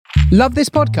Love this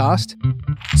podcast?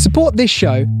 Support this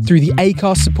show through the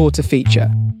Acast supporter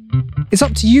feature. It's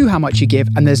up to you how much you give,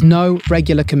 and there's no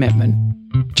regular commitment.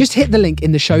 Just hit the link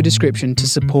in the show description to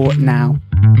support now.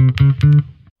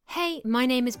 Hey, my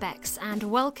name is Bex, and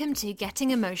welcome to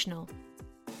Getting Emotional.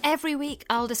 Every week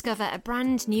I'll discover a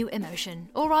brand new emotion,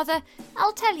 or rather,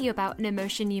 I'll tell you about an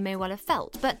emotion you may well have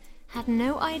felt, but had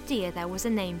no idea there was a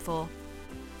name for.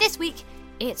 This week,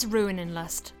 it's ruin and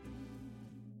lust.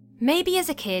 Maybe as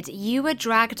a kid, you were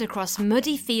dragged across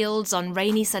muddy fields on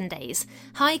rainy Sundays,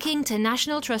 hiking to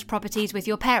National Trust properties with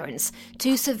your parents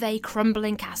to survey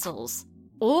crumbling castles.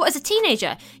 Or as a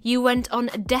teenager, you went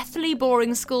on deathly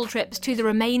boring school trips to the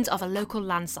remains of a local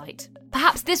land site.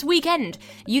 Perhaps this weekend,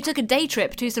 you took a day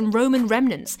trip to some Roman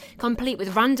remnants, complete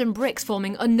with random bricks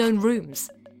forming unknown rooms.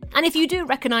 And if you do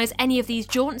recognise any of these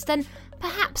jaunts, then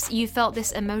perhaps you felt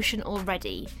this emotion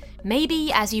already.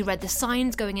 Maybe as you read the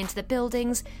signs going into the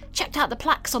buildings, checked out the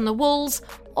plaques on the walls,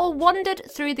 or wandered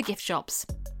through the gift shops.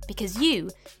 Because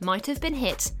you might have been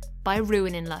hit by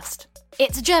ruin in lust.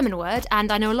 It's a German word,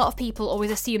 and I know a lot of people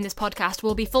always assume this podcast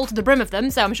will be full to the brim of them,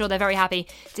 so I'm sure they're very happy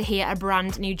to hear a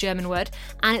brand new German word.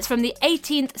 And it's from the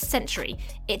 18th century.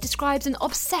 It describes an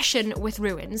obsession with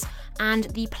ruins and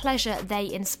the pleasure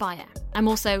they inspire. I'm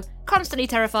also constantly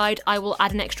terrified I will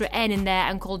add an extra N in there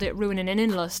and called it ruin and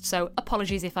in lust, so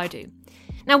apologies if I do.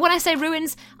 Now, when I say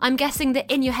ruins, I'm guessing that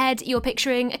in your head you're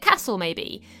picturing a castle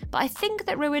maybe, but I think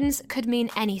that ruins could mean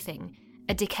anything.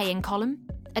 A decaying column,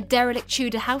 a derelict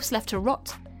Tudor house left to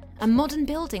rot, a modern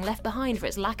building left behind for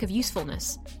its lack of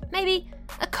usefulness, maybe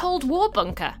a Cold War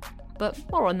bunker, but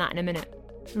more on that in a minute.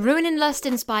 Ruin and lust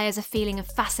inspires a feeling of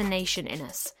fascination in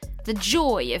us, the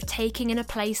joy of taking in a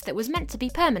place that was meant to be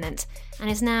permanent and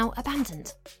is now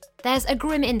abandoned. There's a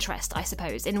grim interest, I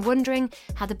suppose, in wondering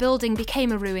how the building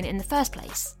became a ruin in the first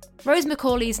place. Rose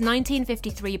Macaulay's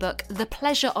 1953 book, The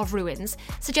Pleasure of Ruins,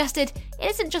 suggested it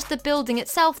isn't just the building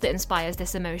itself that inspires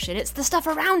this emotion, it's the stuff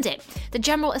around it, the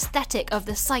general aesthetic of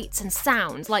the sights and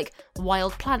sounds, like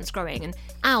wild plants growing and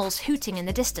owls hooting in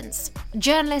the distance.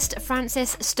 Journalist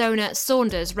Frances Stoner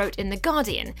Saunders wrote in The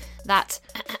Guardian that,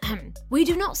 "We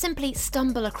do not simply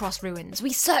stumble across ruins,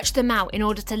 we search them out in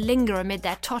order to linger amid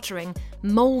their tottering,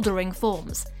 mouldering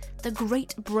forms. The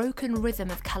great broken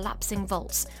rhythm of collapsing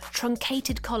vaults,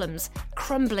 truncated columns,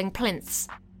 crumbling plinths,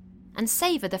 and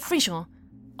savour the frisson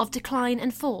of decline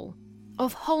and fall,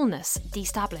 of wholeness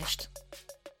destablished."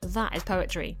 That is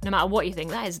poetry. No matter what you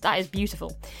think, that is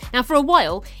beautiful. Now, for a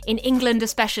while, in England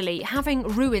especially, having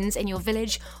ruins in your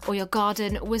village or your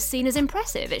garden was seen as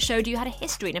impressive. It showed you had a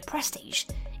history and a prestige.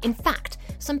 In fact,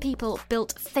 some people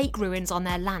built fake ruins on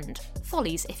their land,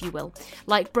 follies if you will,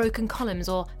 like broken columns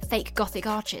or fake Gothic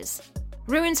arches.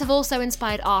 Ruins have also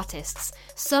inspired artists,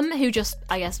 some who just,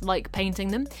 like painting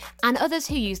them, and others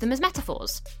who use them as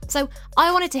metaphors. So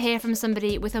I wanted to hear from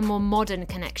somebody with a more modern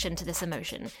connection to this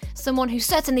emotion, someone who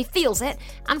certainly feels it,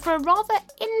 and for a rather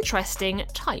interesting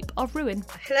type of ruin.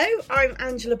 Hello, I'm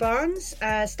Angela Barnes,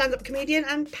 stand-up comedian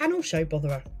and panel show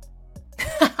botherer.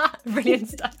 Brilliant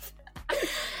stuff.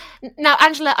 Now,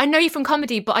 Angela, I know you from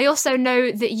comedy, but I also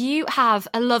know that you have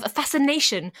a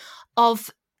fascination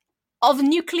of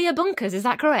nuclear bunkers. Is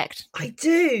that correct? I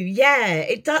do, yeah.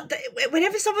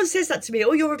 Whenever someone says that to me,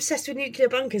 "Oh, you're obsessed with nuclear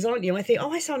bunkers, aren't you?" I think,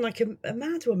 "Oh, I sound like a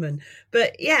mad woman."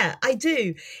 But yeah, I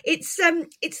do. It's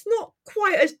not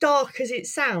quite as dark as it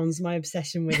sounds, my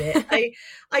obsession with it.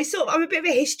 I'm a bit of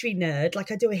a history nerd.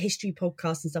 Like, I do a history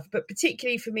podcast and stuff, but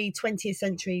particularly for me, 20th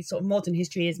century sort of modern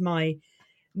history is my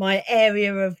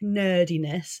area of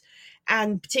nerdiness,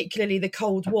 and particularly the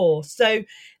Cold War. So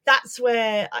that's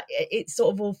where it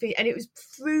sort of all and it was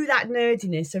through that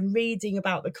nerdiness and reading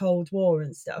about the Cold War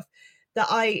and stuff that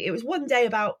it was one day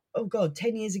about,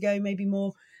 10 years ago, maybe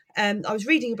more. I was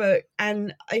reading a book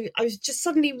and I was just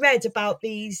suddenly read about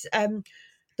these,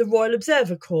 the Royal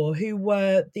Observer Corps, who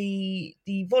were the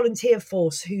volunteer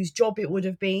force whose job it would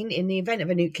have been in the event of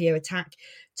a nuclear attack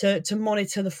to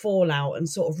monitor the fallout and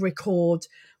sort of record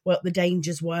what the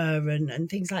dangers were and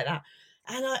things like that.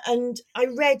 And I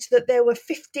read that there were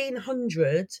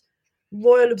 1,500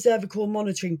 Royal Observer Corps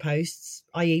monitoring posts,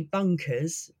 i.e.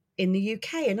 bunkers, in the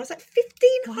UK. And I was like,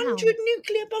 1,500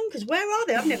 nuclear bunkers? Where are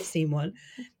they? I've never seen one.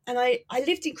 And I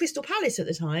lived in Crystal Palace at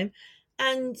the time.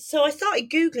 And so I started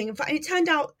Googling. In fact, it turned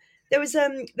out there's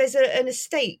an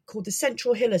estate called the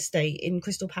Central Hill Estate in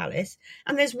Crystal Palace.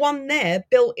 And there's one there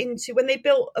built into, when they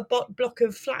built a block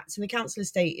of flats in the council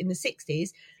estate in the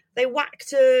 60s, they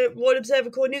whacked a Royal Observer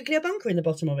Corps nuclear bunker in the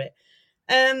bottom of it.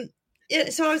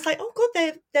 So I was like, oh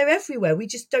God, they're everywhere. We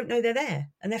just don't know they're there.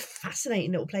 And they're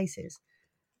fascinating little places.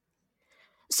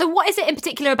 So what is it in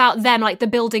particular about them, like the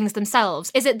buildings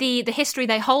themselves? Is it the history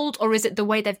they hold, or is it the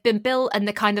way they've been built and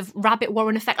the kind of rabbit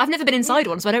warren effect? I've never been inside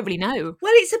one, so I don't really know.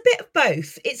 Well, it's a bit of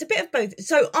both. It's a bit of both.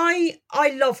 So I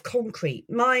love concrete.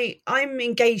 I'm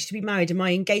engaged to be married, and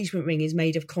my engagement ring is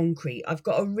made of concrete. I've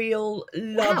got a real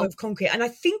love of concrete, and I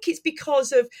think it's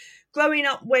because of growing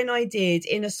up when I did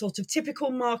in a sort of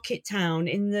typical market town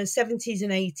in the 70s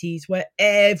and 80s where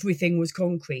everything was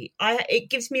concrete. It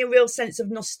gives me a real sense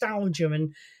of nostalgia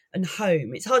and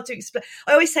home. It's hard to explain.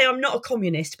 I always say I'm not a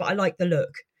communist, but I like the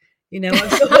look. You know, I'm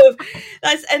sort of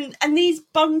and these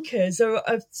bunkers are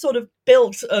sort of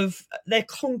built of their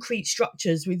concrete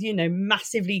structures with, you know,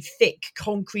 massively thick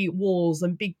concrete walls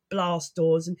and big blast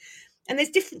doors, and there's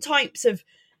different types of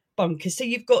bunkers. So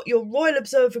you've got your Royal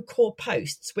Observer Corps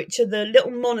posts, which are the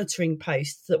little monitoring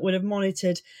posts that would have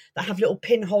monitored, that have little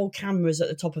pinhole cameras at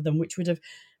the top of them, which would have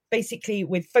basically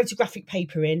with photographic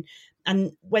paper in,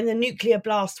 and when the nuclear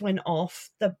blast went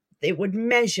off, it would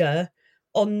measure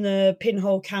on the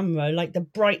pinhole camera like the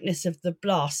brightness of the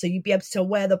blast, so you'd be able to tell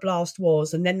where the blast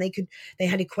was, and then they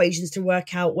had equations to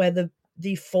work out where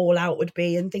the fallout would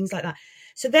be and things like that.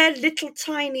 So they're little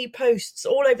tiny posts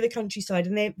all over the countryside,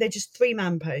 and they're just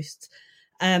 3-man posts.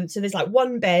 So there's like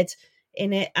one bed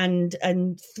in it,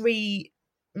 and 3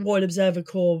 Royal Observer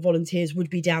Corps volunteers would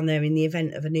be down there in the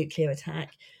event of a nuclear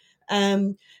attack.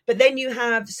 But then you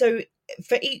have, so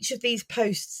for each of these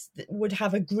posts would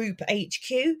have a group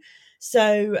HQ.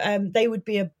 So they would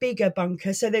be a bigger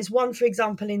bunker. So there's one, for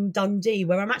example, in Dundee,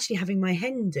 where I'm actually having my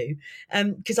hen do,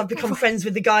 because I've become friends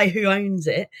with the guy who owns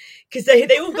it, because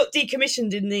they all got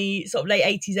decommissioned in the sort of late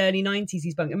 80s, early 90s,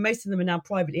 these bunkers. And most of them are now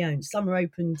privately owned. Some are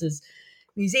opened as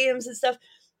museums and stuff.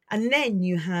 And then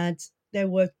there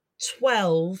were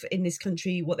 12 in this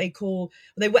country, they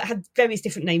had various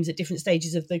different names at different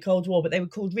stages of the Cold War, but they were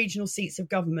called regional seats of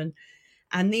government.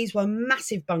 And these were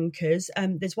massive bunkers.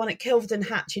 There's one at Kelvedon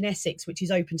Hatch in Essex, which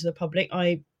is open to the public.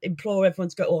 I implore everyone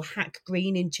to go, or Hack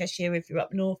Green in Cheshire if you're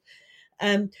up north,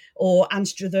 or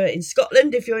Anstruther in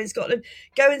Scotland if you're in Scotland.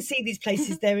 Go and see these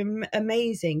places. They're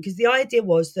amazing, because the idea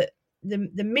was that the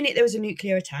minute there was a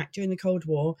nuclear attack during the Cold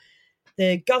War,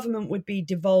 the government would be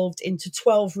devolved into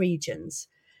 12 regions.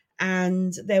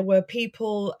 And there were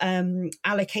people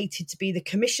allocated to be the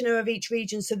commissioner of each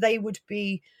region. So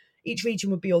each region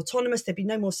would be autonomous. There'd be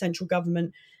no more central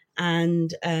government.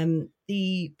 And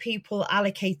the people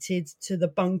allocated to the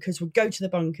bunkers would go to the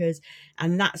bunkers,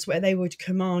 and that's where they would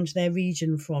command their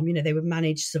region from. You know, they would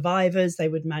manage survivors, they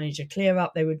would manage a clear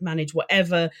up, they would manage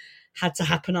whatever had to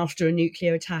happen after a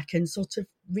nuclear attack and sort of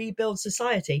rebuild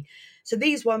society. So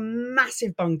these were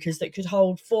massive bunkers that could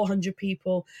hold 400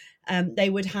 people.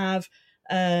 They would have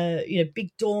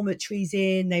big dormitories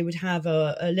in, they would have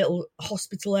a little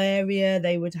hospital area,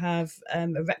 they would have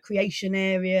a recreation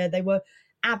area. They were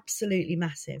absolutely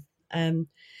massive.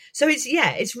 So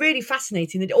it's really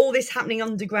fascinating that all this happening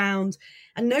underground,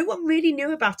 and no one really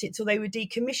knew about it till they were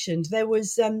decommissioned. There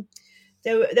was an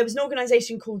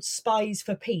organisation called Spies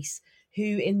for Peace who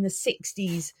in the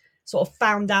 60s sort of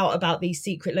found out about these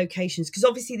secret locations, because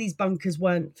obviously these bunkers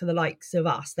weren't for the likes of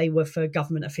us, they were for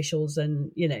government officials,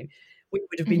 and you know, we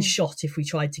would have been shot if we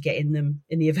tried to get in them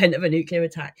in the event of a nuclear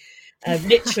attack.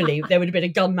 Literally, there would have been a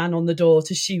gunman on the door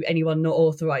to shoot anyone not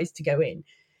authorised to go in.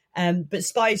 But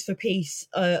Spies for Peace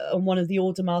on one of the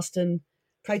Aldermaston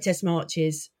protest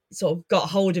marches sort of got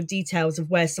hold of details of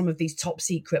where some of these top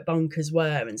secret bunkers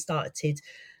were, and started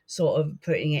sort of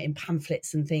putting it in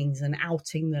pamphlets and things and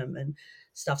outing them and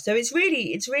stuff. So it's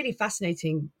really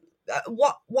fascinating.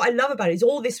 What I love about it is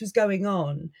all this was going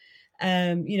on.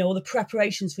 All the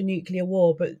preparations for nuclear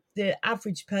war, but the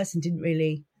average person didn't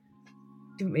really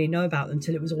know about them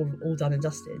until it was all done and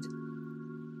dusted.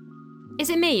 Is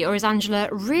it me, or is Angela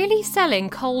really selling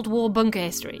Cold War bunker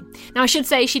history? Now, I should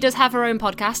say she does have her own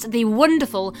podcast, the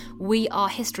wonderful We Are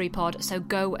History Pod, so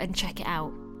go and check it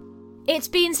out. It's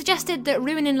been suggested that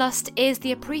Ruin in Lust is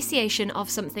the appreciation of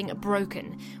something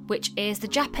broken, which is the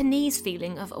Japanese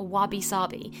feeling of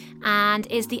wabi-sabi, and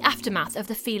is the aftermath of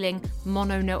the feeling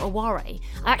mono no aware. I've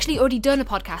actually already done a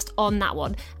podcast on that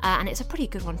one, and it's a pretty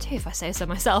good one too, if I say so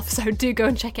myself, so do go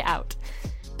and check it out.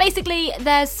 Basically,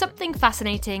 there's something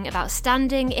fascinating about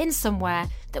standing in somewhere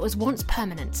that was once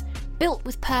permanent, built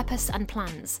with purpose and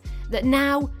plans, that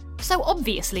now, so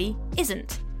obviously,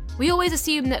 isn't. We always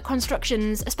assume that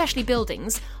constructions, especially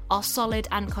buildings, are solid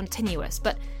and continuous,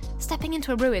 but stepping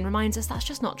into a ruin reminds us that's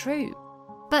just not true.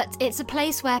 But it's a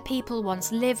place where people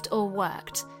once lived or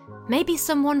worked. Maybe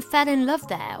someone fell in love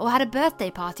there, or had a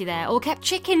birthday party there, or kept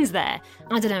chickens there.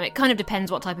 I don't know, it kind of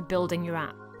depends what type of building you're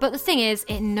at. But the thing is,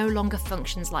 it no longer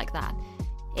functions like that.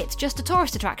 It's just a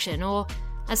tourist attraction, or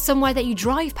as somewhere that you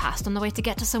drive past on the way to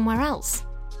get to somewhere else.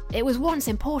 It was once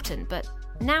important, but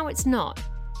now it's not.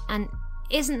 And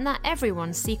isn't that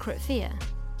everyone's secret fear?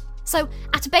 So,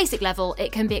 at a basic level,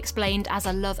 it can be explained as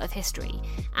a love of history.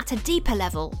 At a deeper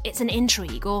level, it's an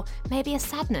intrigue or maybe a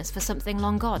sadness for something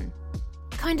long gone.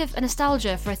 Kind of a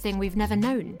nostalgia for a thing we've never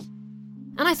known.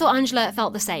 And I thought Angela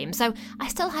felt the same, so I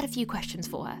still had a few questions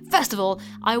for her. First of all,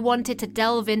 I wanted to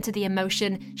delve into the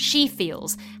emotion she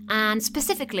feels, and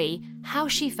specifically, how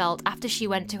she felt after she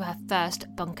went to her first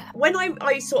bunker. When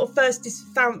I sort of first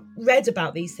read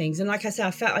about these things, and like I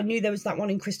said, I knew there was that one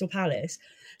in Crystal Palace.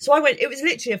 So I went, it was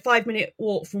literally a 5-minute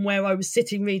walk from where I was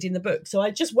sitting reading the book. So I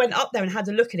just went up there and had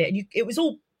a look at it, and it was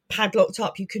all padlocked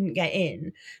up, you couldn't get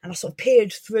in. And I sort of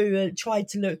peered through and tried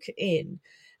to look in.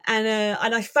 And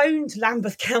I phoned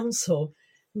Lambeth Council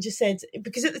and just said,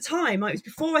 because at the time, it was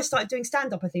before I started doing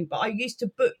stand-up, I think, but I used to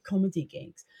book comedy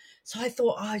gigs. So I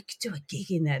thought, I could do a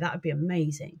gig in there. That would be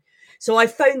amazing. So I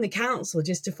phoned the council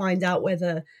just to find out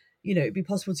whether, it'd be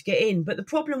possible to get in. But the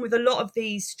problem with a lot of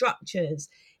these structures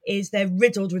is they're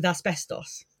riddled with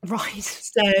asbestos. Right.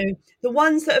 So the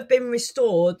ones that have been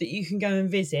restored that you can go and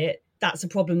visit, that's a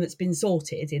problem that's been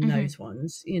sorted in those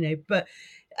ones, but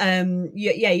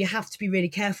you have to be really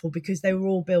careful because they were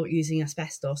all built using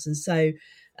asbestos. And so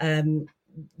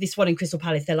this one in Crystal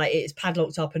Palace, they're like, it's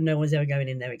padlocked up and no one's ever going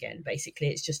in there again. Basically,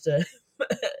 it's just a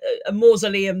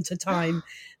mausoleum to time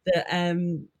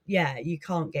that, you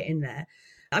can't get in there.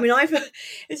 I mean,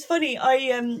 it's funny.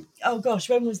 Oh gosh,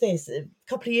 when was this? A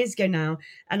couple of years ago now.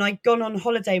 And I'd gone on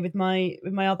holiday with my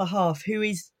other half, who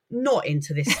is not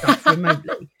into this stuff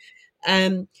remotely.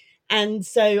 And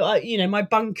so, my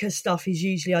bunker stuff is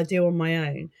usually I do on my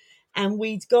own. And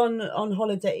we'd gone on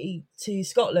holiday to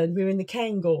Scotland. We were in the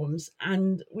Cairngorms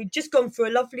and we'd just gone for a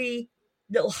lovely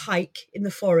little hike in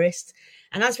the forest.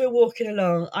 And as we're walking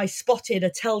along, I spotted a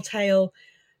telltale,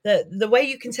 the way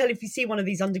you can tell if you see one of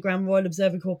these underground Royal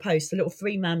Observatory posts, the little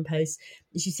 3-man post,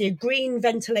 is you see a green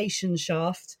ventilation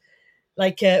shaft,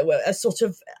 like a sort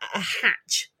of a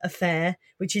hatch affair,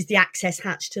 which is the access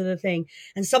hatch to the thing.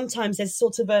 And sometimes there's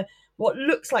sort of what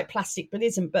looks like plastic but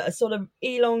isn't, but a sort of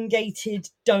elongated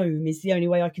dome is the only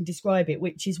way I can describe it,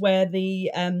 which is where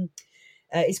the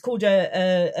it's called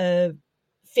a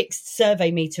fixed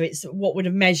survey meter. It's what would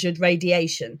have measured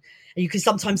radiation. And you can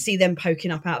sometimes see them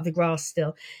poking up out of the grass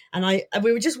still. And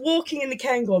we were just walking in the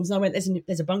Cairngorms and I went,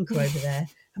 there's a bunker over there.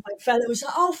 And my fellow was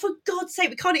like, oh, for God's sake,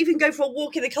 we can't even go for a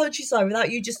walk in the countryside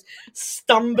without you just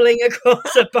stumbling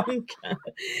across a bunker.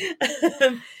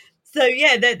 So,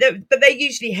 yeah, but they're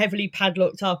usually heavily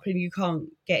padlocked up and you can't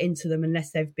get into them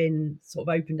unless they've been sort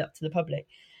of opened up to the public.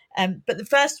 But the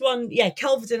first one,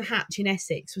 Kelvedon Hatch in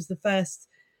Essex was the first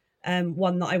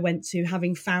one that I went to,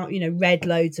 having found, read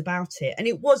loads about it. And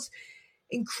it was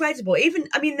incredible.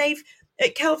 They've,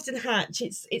 at Kelvedon Hatch,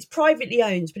 it's privately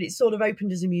owned, but it's sort of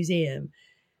opened as a museum.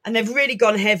 And they've really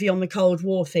gone heavy on the Cold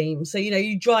War theme. So,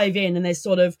 you drive in and there's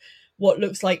sort of what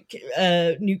looks like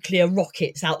nuclear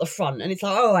rockets out the front. And it's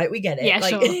like, all right, we get it. Yeah,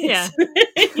 like, sure. Yeah.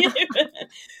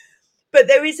 But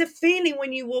there is a feeling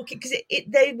when you walk in, because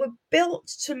they were built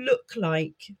to look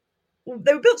like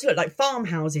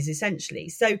farmhouses, essentially.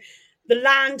 So the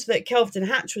land that Kelvedon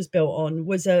Hatch was built on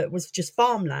was just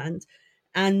farmland.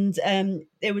 And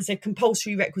there was a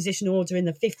compulsory requisition order in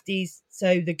the 50s.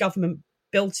 So the government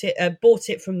bought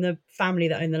it from the family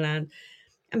that owned the land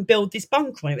and built this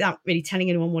bunker on it without really telling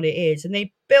anyone what it is. And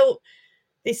they built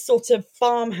this sort of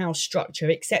farmhouse structure,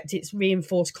 except it's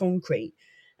reinforced concrete.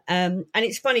 And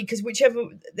it's funny because whichever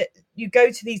you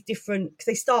go to these different, because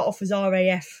they start off as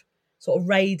RAF sort of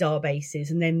radar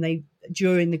bases, and then they,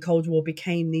 during the Cold War,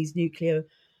 became these nuclear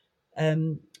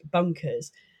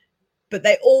bunkers. But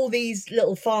all these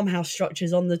little farmhouse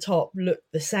structures on the top look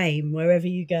the same wherever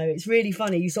you go. It's really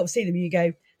funny. You sort of see them and you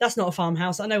go, that's not a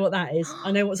farmhouse. I know what that is.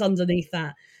 I know what's underneath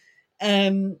that.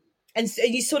 And so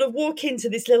you sort of walk into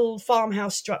this little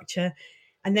farmhouse structure,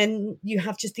 and then you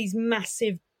have just these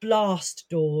massive blast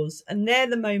doors. And they're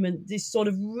the moment, this sort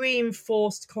of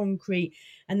reinforced concrete,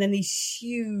 and then these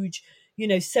huge,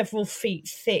 several feet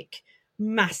thick,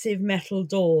 massive metal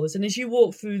doors. And as you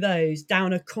walk through those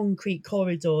down a concrete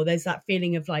corridor, there's that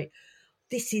feeling of like,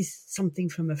 this is something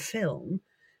from a film.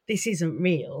 This isn't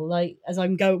real. Like, as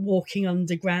I'm walking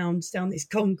underground down this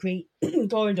concrete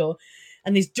corridor,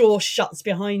 and this door shuts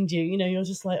behind you, you're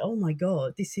just like, oh my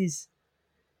God, it's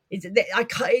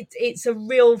a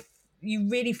real, you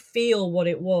really feel what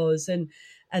it was. And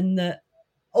that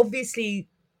obviously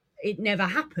it never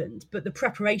happened, but the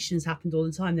preparations happened all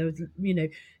the time. There was,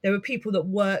 there were people that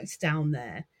worked down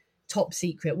there, top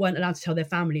secret, weren't allowed to tell their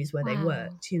families where they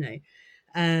worked,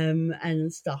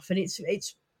 and stuff. And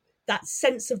it's that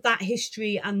sense of that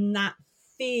history and that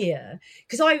fear.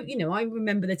 Because I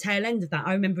remember the tail end of that.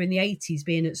 I remember in the 80s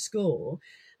being at school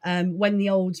when the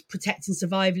old Protect and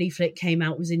Survive leaflet came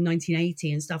out, was in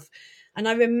 1980 and stuff. And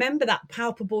I remember that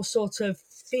palpable sort of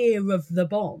fear of the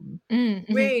bomb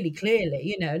really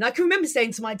clearly, and I can remember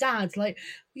saying to my dad, like,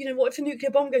 what if a nuclear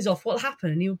bomb goes off? What'll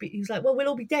happen? And he was like, well, we'll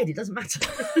all be dead. It doesn't matter.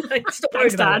 Like, stop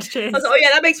worrying about it. I was like, oh yeah,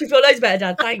 that makes me feel loads better,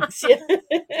 Dad. Thanks.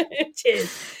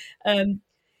 Cheers. And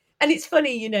it's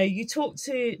funny, you talk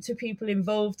to people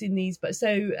involved in these, but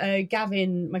so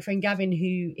Gavin, my friend Gavin,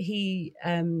 who he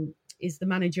is the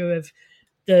manager of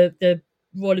the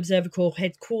Royal Observer Corps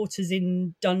headquarters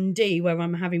in Dundee, where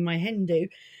I'm having my hen do.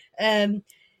 And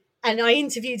I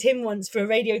interviewed him once for a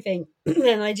radio thing.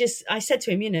 And I said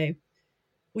to him,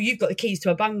 well, you've got the keys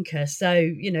to a bunker. So,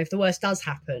 if the worst does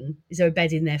happen, is there a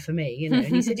bed in there for me? And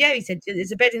he said, yeah,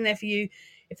 there's a bed in there for you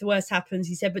if the worst happens.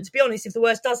 He said, but to be honest, if the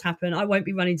worst does happen, I won't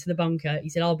be running to the bunker. He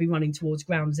said, I'll be running towards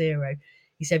ground zero.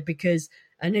 He said, because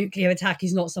a nuclear attack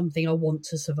is not something I want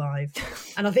to survive.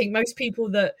 And I think most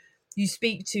people that you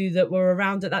speak to that were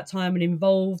around at that time and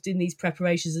involved in these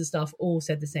preparations and stuff all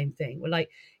said the same thing. We're like,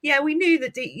 yeah, we knew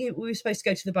that we were supposed to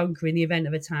go to the bunker in the event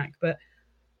of attack, but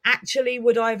actually,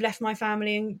 would I have left my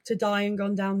family to die and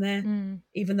gone down there,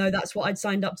 even though that's what I'd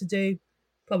signed up to do?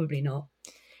 Probably not.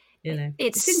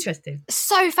 It's interesting.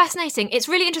 So fascinating. It's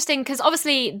really interesting because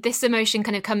obviously this emotion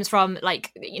kind of comes from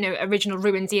original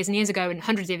ruins years and years ago and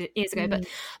hundreds of years ago. But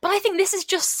I think this is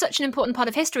just such an important part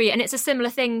of history, and it's a similar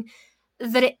thing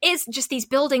that it is just these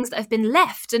buildings that have been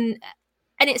left, and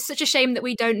it's such a shame that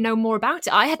we don't know more about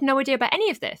it. I had no idea about any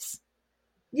of this.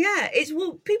 Yeah,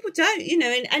 people don't,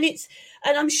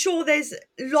 and I'm sure there's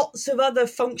lots of other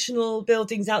functional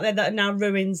buildings out there that are now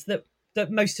ruins that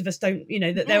most of us don't,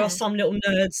 that there are some little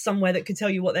nerds somewhere that could tell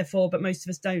you what they're for, but most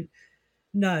of us don't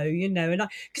know, and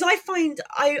because I find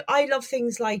I love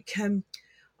things like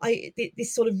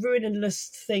this sort of ruinous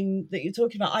thing that you're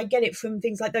talking about. I get it from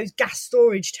things like those gas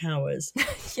storage towers,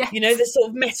 yes. The sort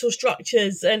of metal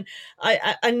structures and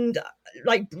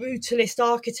like brutalist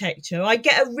architecture. I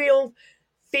get a real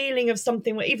feeling of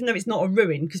something where, even though it's not a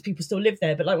ruin because people still live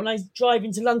there, but like when I drive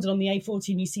into London on the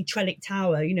A14, you see Trellick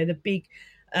Tower, the big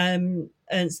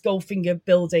Ernst Goldfinger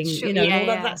building, and all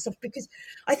that stuff, because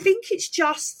I think it's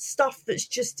just stuff that's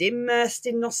just immersed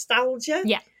in nostalgia.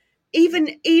 Yeah.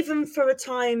 Even for a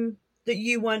time that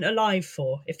you weren't alive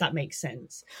for, if that makes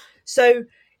sense. So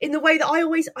in the way that I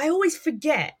always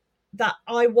forget that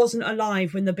I wasn't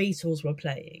alive when the Beatles were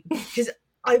playing, because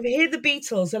I hear the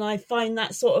Beatles and I find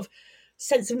that sort of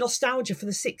sense of nostalgia for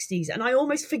the 60s, and I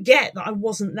almost forget that I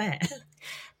wasn't there.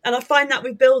 And I find that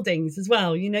with buildings as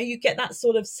well, you get that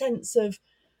sort of sense of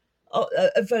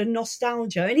a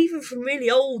nostalgia, and even from really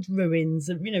old ruins,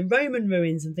 Roman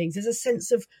ruins and things, there's a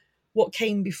sense of what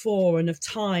came before and of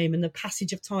time and the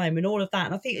passage of time and all of that.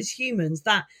 And I think as humans,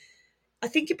 that I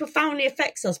think it profoundly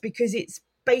affects us, because it's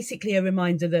basically a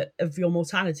reminder of your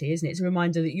mortality, isn't it? It's a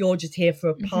reminder that you're just here for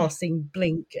a passing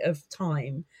blink of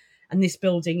time, and this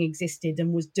building existed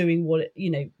and was doing what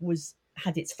it,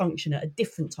 had its function at a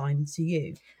different time to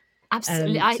you.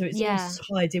 Absolutely. So it's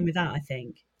all tied in with that, I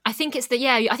think. I think it's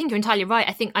I think you're entirely right.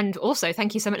 I think, and also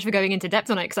thank you so much for going into depth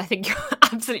on it, because I think you're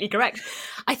absolutely correct.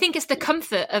 I think it's the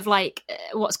comfort of like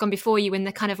what's gone before you, and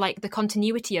the kind of like the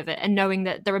continuity of it, and knowing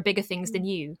that there are bigger things than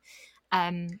you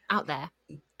out there.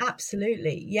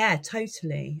 Absolutely. Yeah,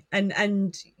 totally.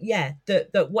 And yeah,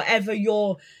 that whatever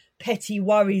your petty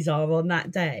worries are on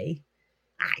that day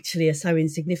actually are so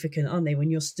insignificant, aren't they? When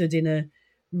you're stood in a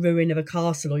ruin of a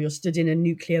castle, or you're stood in a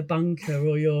nuclear bunker,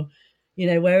 or you're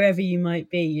wherever you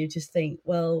might be, you just think,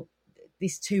 well,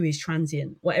 this too is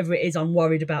transient. Whatever it is I'm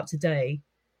worried about today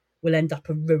will end up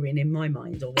a ruin in my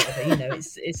mind, or whatever.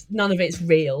 It's none of it's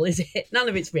real, is it? None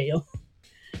of it's real.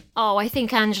 Oh, I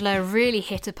think Angela really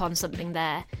hit upon something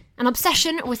there. An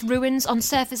obsession with ruins on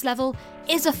surface level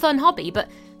is a fun hobby, but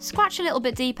scratch a little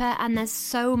bit deeper and there's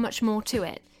so much more to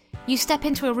it. You step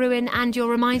into a ruin and you're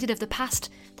reminded of the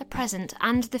past, the present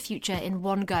and the future in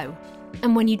one go.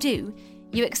 And when you do,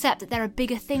 you accept that there are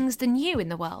bigger things than you in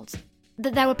the world.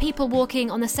 That there were people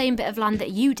walking on the same bit of land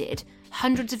that you did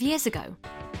hundreds of years ago.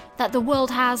 That the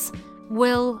world has,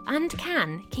 will and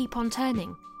can keep on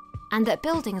turning. And that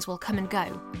buildings will come and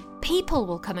go. People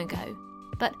will come and go.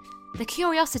 But the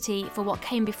curiosity for what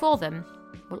came before them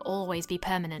will always be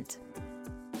permanent.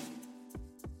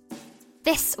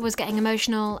 This was Getting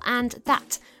Emotional, and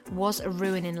that was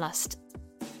Ruin in Lust.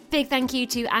 Big thank you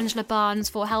to Angela Barnes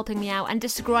for helping me out and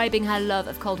describing her love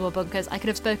of Cold War bunkers. I could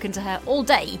have spoken to her all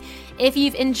day. If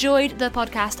you've enjoyed the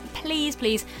podcast, please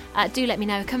do let me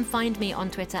know. Come find me on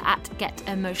Twitter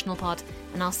 @GetEmotionalPod,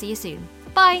 and I'll see you soon.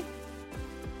 Bye!